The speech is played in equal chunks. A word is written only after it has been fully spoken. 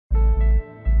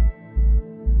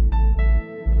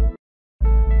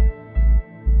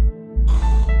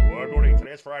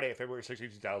It's Friday, February 16,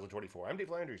 2024. I'm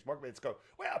Dave Landry's Market Minutes Go.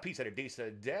 Well, peace had a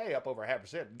decent day, up over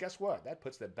 0.5%. And guess what? That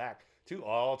puts them back to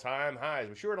all-time highs.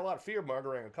 We sure had a lot of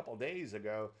fear-mongering a couple days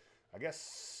ago. I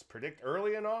guess predict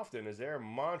early and often is their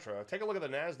mantra. Take a look at the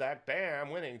NASDAQ. Bam,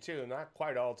 winning too. Not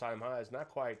quite all-time highs, not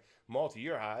quite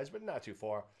multi-year highs, but not too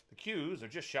far. The Qs are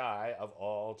just shy of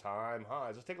all-time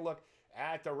highs. Let's take a look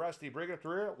at the Rusty. Bring it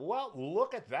through. Well,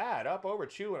 look at that. Up over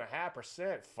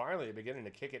 2.5%. Finally beginning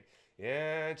to kick it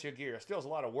into gear. Still has a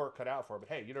lot of work cut out for it, but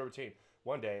hey, you know routine.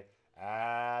 One day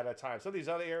at a time. Some of these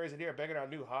other areas in here banging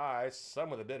out new highs, some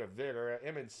with a bit of vigor.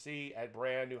 M&C at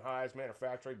brand new highs,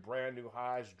 manufacturing brand new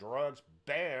highs, drugs,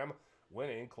 bam,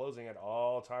 winning, closing at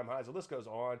all-time highs. The list goes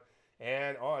on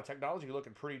and on. Technology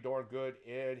looking pretty darn good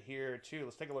in here too.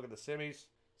 Let's take a look at the semis.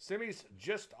 Semis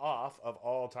just off of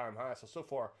all-time highs, so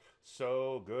far,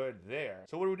 so good there.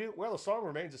 So what do? Well, the song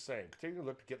remains the same. Continue to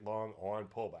look to get long on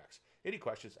pullbacks. Any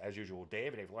questions, as usual,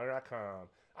 Dave at DaveLandry.com.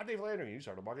 I'm Dave Landry, and you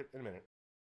start the market in a minute.